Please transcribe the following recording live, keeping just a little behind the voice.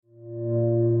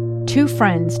Two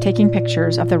friends taking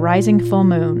pictures of the rising full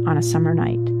moon on a summer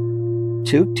night.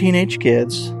 Two teenage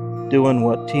kids doing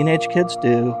what teenage kids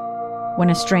do. When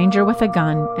a stranger with a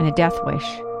gun and a death wish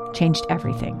changed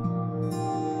everything.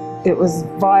 It was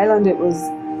violent, it was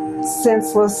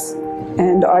senseless,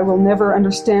 and I will never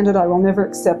understand it, I will never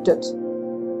accept it.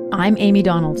 I'm Amy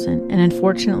Donaldson, and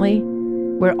unfortunately,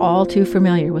 we're all too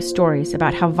familiar with stories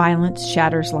about how violence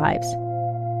shatters lives.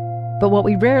 But what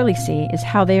we rarely see is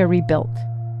how they are rebuilt.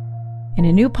 In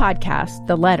a new podcast,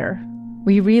 The Letter,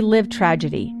 we relive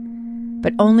tragedy,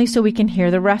 but only so we can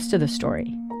hear the rest of the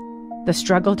story. The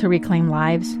struggle to reclaim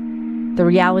lives, the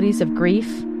realities of grief,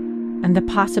 and the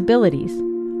possibilities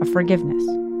of forgiveness.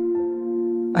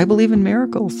 I believe in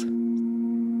miracles.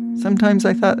 Sometimes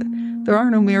I thought, there are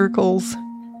no miracles.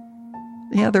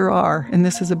 Yeah, there are, and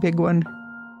this is a big one.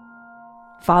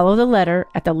 Follow The Letter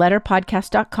at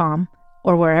theletterpodcast.com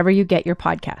or wherever you get your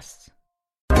podcasts.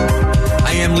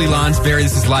 I am Lee Lonsberry.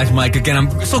 This is Live Mike. Again,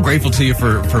 I'm so grateful to you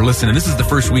for listening. This is the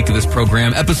first week of this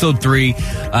program, episode 3.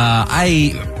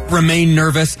 I remain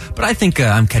nervous, but I think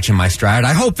I'm catching my stride.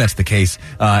 I hope that's the case.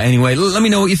 Anyway, let me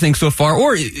know what you think so far,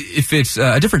 or if it's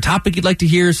a different topic you'd like to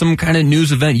hear, some kind of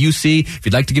news event you see, if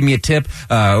you'd like to give me a tip,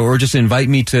 or just invite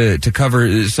me to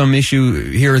cover some issue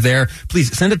here or there,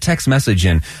 please send a text message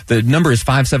in. The number is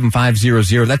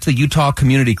 57500. That's the Utah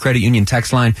Community Credit Union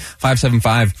text line,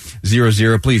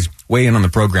 57500. Please weigh in on the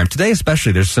program. Today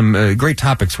especially, there's some great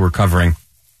topics we're covering.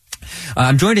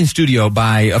 I'm joined in studio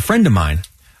by a friend of mine.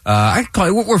 I call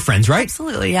it, we're friends, right?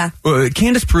 Absolutely, yeah.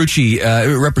 Candace Perucci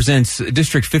represents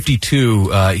District 52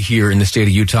 here in the state of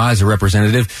Utah as a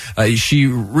representative. She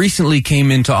recently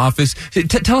came into office.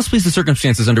 Tell us, please, the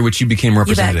circumstances under which you became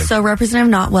representative. You bet. So Representative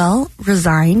Notwell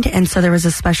resigned, and so there was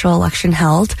a special election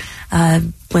held.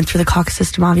 Went through the caucus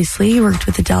system, obviously, worked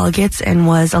with the delegates, and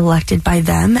was elected by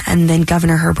them. And then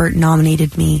Governor Herbert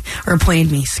appointed me,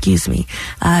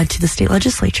 to the state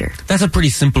legislature. That's a pretty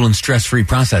simple and stress-free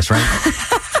process, right?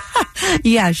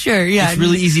 Yeah, sure, yeah. It's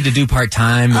really easy to do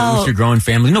part-time with your growing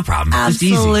family. No problem.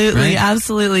 Absolutely, just easy, right?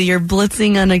 Absolutely. You're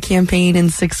blitzing on a campaign in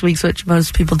 6 weeks, which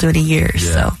most people do in a year,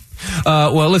 so...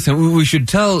 Well, listen, we should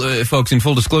tell folks in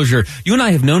full disclosure, you and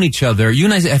I have known each other. You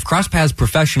and I have crossed paths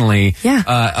professionally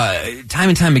time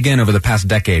and time again over the past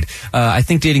decade. I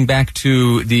think dating back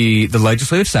to the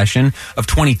legislative session of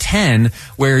 2010,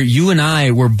 where you and I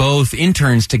were both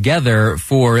interns together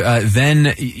for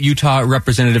then Utah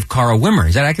Representative Carl Wimmer.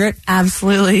 Is that accurate?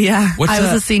 Absolutely, yeah. I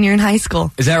was a senior in high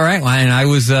school. Is that right? Well, and I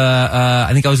was, I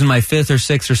think I was in my 5th or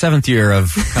 6th or 7th year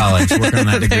of college working on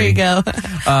that degree. There you go.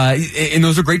 And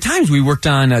those were great times. We worked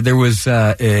on, there was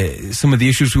some of the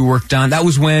issues we worked on. That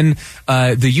was when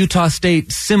the Utah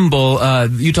State symbol, the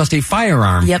Utah State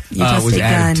firearm was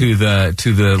added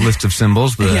to the list of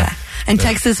symbols. And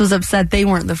Texas was upset they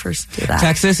weren't the first to do that.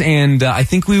 Texas, and I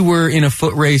think we were in a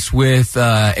foot race with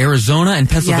Arizona and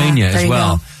Pennsylvania as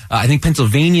well. I think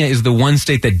Pennsylvania is the one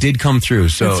state that did come through.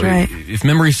 So that's right. If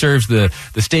memory serves, the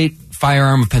state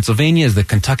firearm of Pennsylvania is the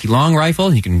Kentucky long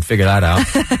rifle. You can figure that out.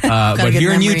 But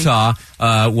here in Utah,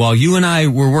 while you and I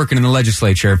were working in the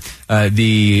legislature,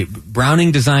 the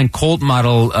Browning designed Colt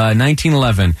model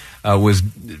 1911 was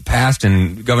passed,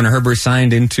 and Governor Herbert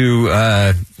signed into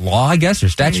law, I guess, or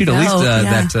statute, at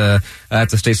least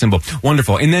that's a state symbol.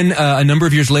 Wonderful. And then a number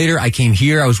of years later, I came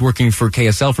here. I was working for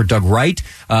KSL for Doug Wright.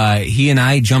 He and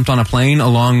I jumped on a plane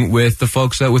along with the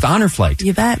folks with Honor Flight.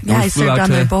 You bet. Yeah, I served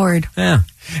on their board. Yeah.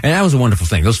 And that was a wonderful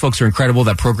thing. Those folks are incredible.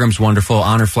 That program's wonderful.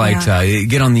 Honor Flight.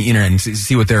 Get on the internet and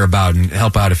see what they're about and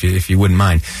help out if you wouldn't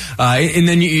mind. And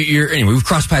then anyway, we've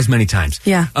crossed paths many times.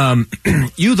 Yeah.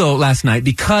 You, though, last night,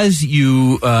 because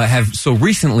you have so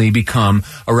recently become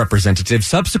a representative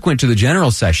subsequent to the general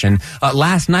session,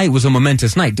 last night was a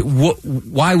momentous night.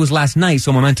 Why was last night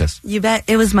so momentous? You bet.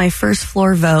 It was my first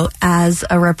floor vote as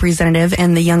a representative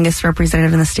and the youngest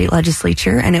representative in the state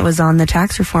legislature, and it was on the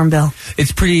tax reform bill.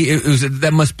 It's pretty.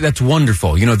 That's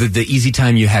wonderful. You know, the easy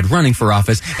time you had running for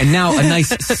office, and now a nice,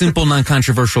 simple,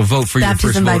 non-controversial vote for your first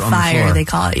vote on the floor. Baptism by fire, they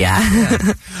call it.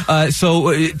 Yeah.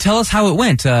 So tell us how it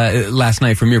went last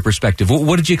night from your perspective.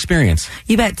 What did you experience?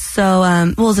 You bet. So,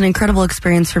 it was an incredible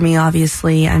experience for me.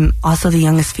 Obviously, I'm also the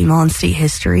youngest female in state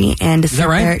history, and is that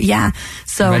right? Yeah.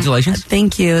 So, congratulations.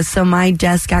 Thank you. So, my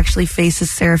desk actually faces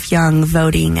Seraph Young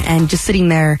voting, and just sitting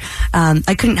there,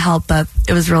 I couldn't help but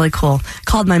it was really cool.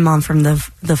 Called my mom from the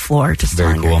the floor. Just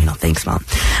Very telling her, cool. you know, thanks, Mom.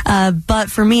 But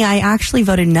for me, I actually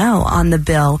voted no on the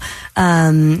bill.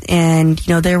 And,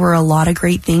 you know, there were a lot of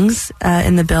great things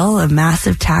in the bill, a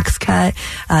massive tax cut,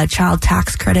 child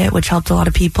tax credit, which helped a lot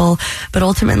of people. But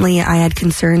ultimately, I had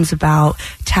concerns about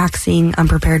taxing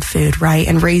unprepared food, right,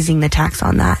 and raising the tax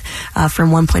on that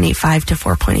from 1.85 to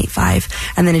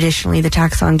 4.85. And then additionally, the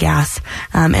tax on gas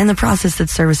and the process that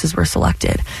services were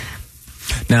selected.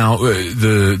 Now,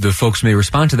 the folks may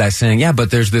respond to that saying, yeah,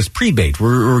 but there's this prebate.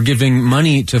 We're giving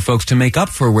money to folks to make up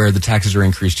for where the taxes are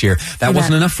increased here. That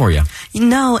wasn't enough for you.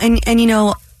 No, and you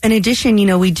know, in addition, you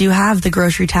know, we do have the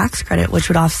grocery tax credit, which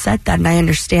would offset that, and I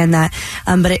understand that.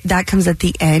 But that comes at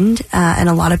the end, and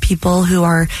a lot of people who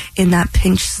are in that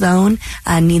pinch zone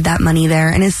need that money there.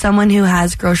 And as someone who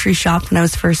has grocery shopped when I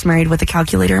was first married with a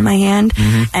calculator in my hand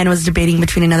and was debating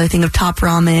between another thing of Top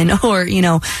Ramen or, you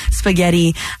know,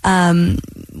 spaghetti,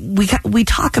 we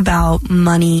talk about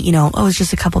money, you know, oh, it's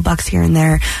just a couple bucks here and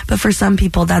there. But for some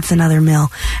people, that's another meal.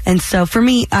 And so for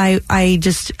me, I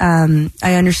just I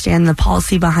understand the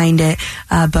policy behind it,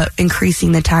 but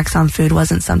increasing the tax on food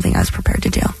wasn't something I was prepared to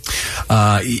do.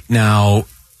 Now,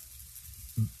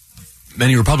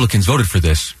 many Republicans voted for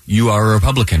this. You are a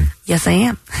Republican. Yes, I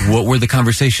am. What were the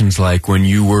conversations like when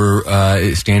you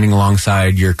were standing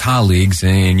alongside your colleagues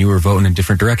and you were voting in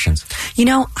different directions? You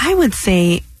know, I would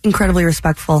say incredibly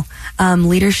respectful.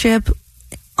 Leadership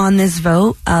on this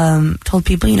vote told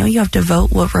people, you know, you have to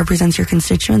vote what represents your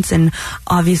constituents, and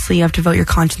obviously you have to vote your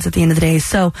conscience at the end of the day.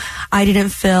 So I didn't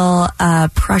feel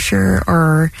pressure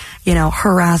or, you know,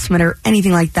 harassment or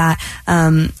anything like that.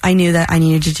 I knew that I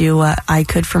needed to do what I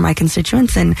could for my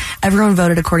constituents, and everyone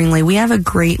voted accordingly. We have a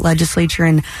great legislature,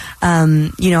 and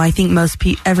you know, I think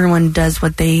everyone does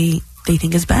what they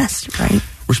think is best, right?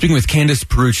 We're speaking with Candace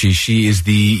Perucci. She is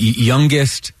the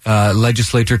youngest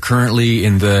legislator currently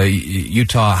in the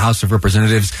Utah House of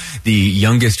Representatives, the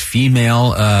youngest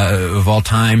female of all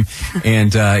time.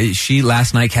 And she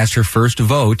last night cast her first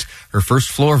vote, her first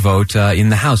floor vote in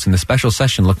the House in the special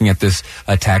session looking at this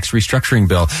tax restructuring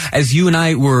bill. As you and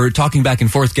I were talking back and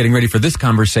forth, getting ready for this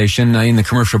conversation in the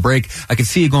commercial break, I could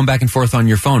see you going back and forth on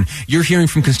your phone. You're hearing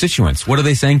from constituents. What are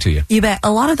they saying to you? You bet.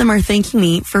 A lot of them are thanking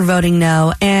me for voting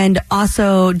no, and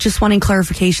also just wanting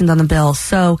clarifications on the bill.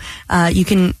 So you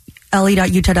can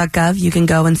le.utah.gov, you can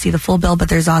go and see the full bill, but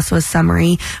there's also a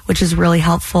summary, which is really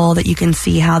helpful, that you can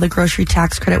see how the grocery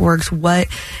tax credit works, what,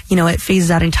 you know, it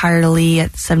phases out entirely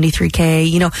at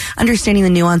 $73K, you know, understanding the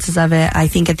nuances of it. I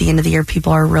think at the end of the year,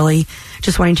 people are really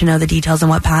just wanting to know the details on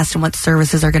what passed and what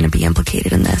services are going to be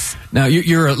implicated in this. Now,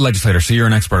 you're a legislator, so you're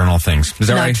an expert on all things. Is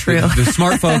that Not right? True. The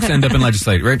smart folks end up in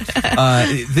legislature, right?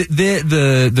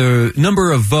 The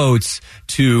number of votes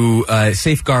to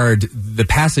safeguard the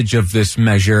passage of this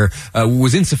measure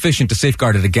was insufficient to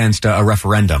safeguard it against a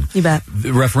referendum. You bet.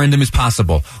 The referendum is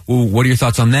possible. What are your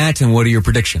thoughts on that, and what are your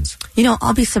predictions? You know,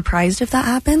 I'll be surprised if that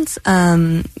happens.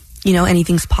 You know,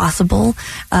 anything's possible,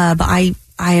 but I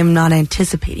am not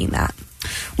anticipating that.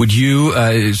 Would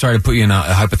you, sorry to put you in a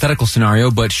hypothetical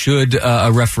scenario, but should a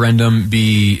referendum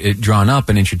be drawn up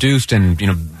and introduced and, you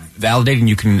know, validated and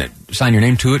you can sign your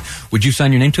name to it, would you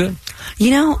sign your name to it?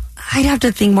 You know, I'd have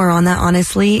to think more on that,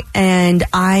 honestly. And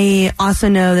I also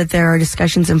know that there are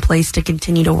discussions in place to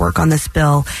continue to work on this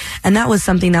bill. And that was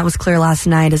something that was clear last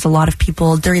night, as a lot of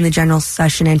people during the general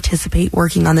session anticipate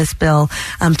working on this bill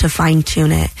to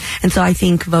fine-tune it. And so I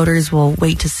think voters will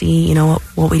wait to see, you know,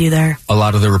 what we do there. A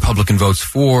lot of the Republican votes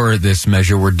for this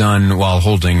measure were done while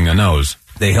holding a nose.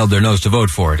 They held their nose to vote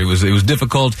for it. It was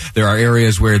difficult. There are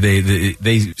areas where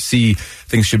they see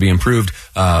things should be improved,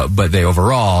 but they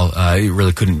overall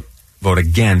really couldn't vote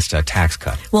against a tax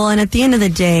cut. Well, and at the end of the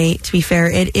day, to be fair,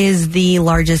 it is the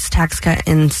largest tax cut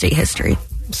in state history.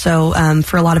 So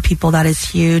for a lot of people, that is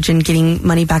huge, and getting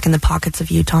money back in the pockets of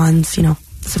Utahns, you know,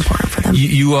 it's important for them.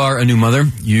 You are a new mother.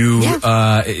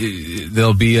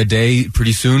 There'll be a day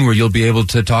pretty soon where you'll be able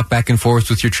to talk back and forth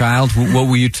with your child. What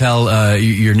will you tell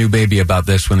your new baby about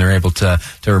this when they're able to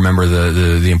remember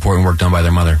the important work done by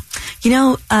their mother? You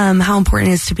know, how important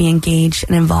it is to be engaged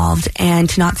and involved and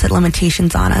to not set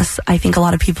limitations on us. I think a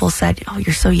lot of people said, oh,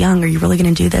 you're so young. Are you really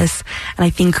going to do this? And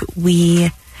I think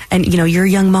and you know, you're a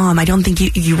young mom. I don't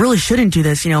think you really shouldn't do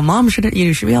this. You know, mom shouldn't,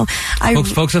 you should be able.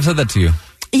 Folks have said that to you.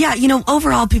 Yeah, you know,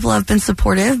 overall people have been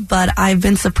supportive, but I've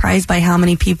been surprised by how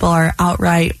many people are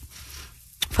outright,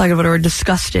 for lack of a better word,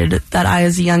 disgusted that I,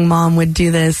 as a young mom, would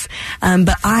do this. And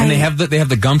they have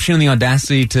the gumption and the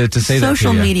audacity to say that to you.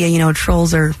 Social media, you know,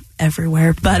 trolls are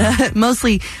everywhere, but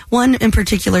mostly one in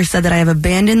particular said that I have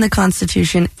abandoned the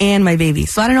Constitution and my baby.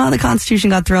 So I don't know how the Constitution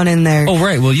got thrown in there. Oh,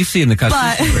 right. Well, you see in the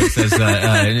Constitution where it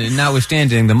says,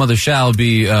 notwithstanding, the mother shall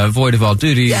be void of all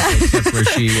duty, except where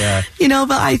she...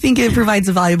 but I think it provides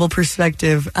a valuable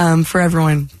perspective for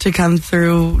everyone to come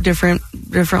through different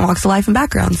walks of life and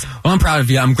backgrounds. Well, I'm proud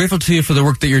of you. I'm grateful to you for the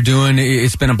work that you're doing.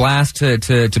 It's been a blast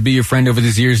to be your friend over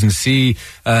these years and see,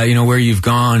 where you've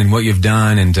gone and what you've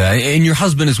done, and your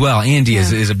husband as well. Andy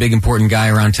is a big, important guy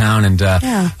around town, and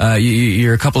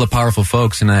you're a couple of powerful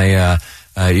folks, and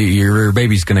your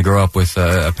baby's going to grow up with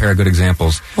a pair of good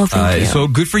examples. Well, thank you. So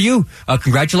good for you.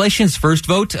 Congratulations. First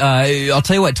vote. I'll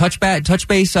tell you what, touch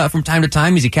base from time to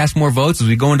time as you cast more votes as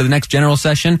we go into the next general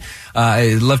session.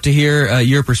 I'd love to hear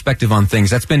your perspective on things.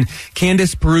 That's been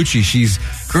Candace Perucci. She's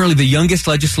currently the youngest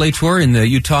legislator in the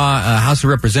Utah House of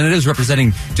Representatives,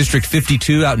 representing District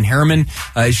 52 out in Harriman.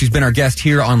 She's been our guest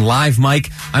here on Live Mike.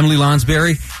 I'm Lee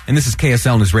Lonsberry, and this is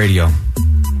KSL News Radio.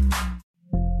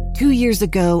 2 years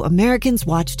ago, Americans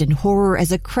watched in horror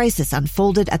as a crisis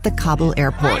unfolded at the Kabul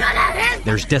airport.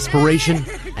 There's desperation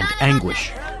and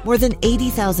anguish. More than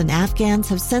 80,000 Afghans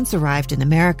have since arrived in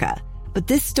America, but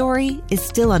this story is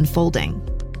still unfolding.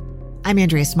 I'm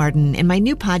Andrea Smartin. In my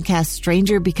new podcast,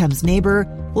 Stranger Becomes Neighbor,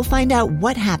 we'll find out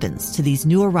what happens to these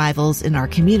new arrivals in our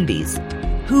communities.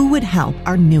 Who would help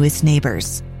our newest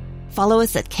neighbors? Follow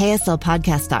us at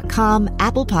kslpodcast.com,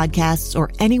 Apple Podcasts,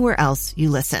 or anywhere else you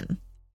listen.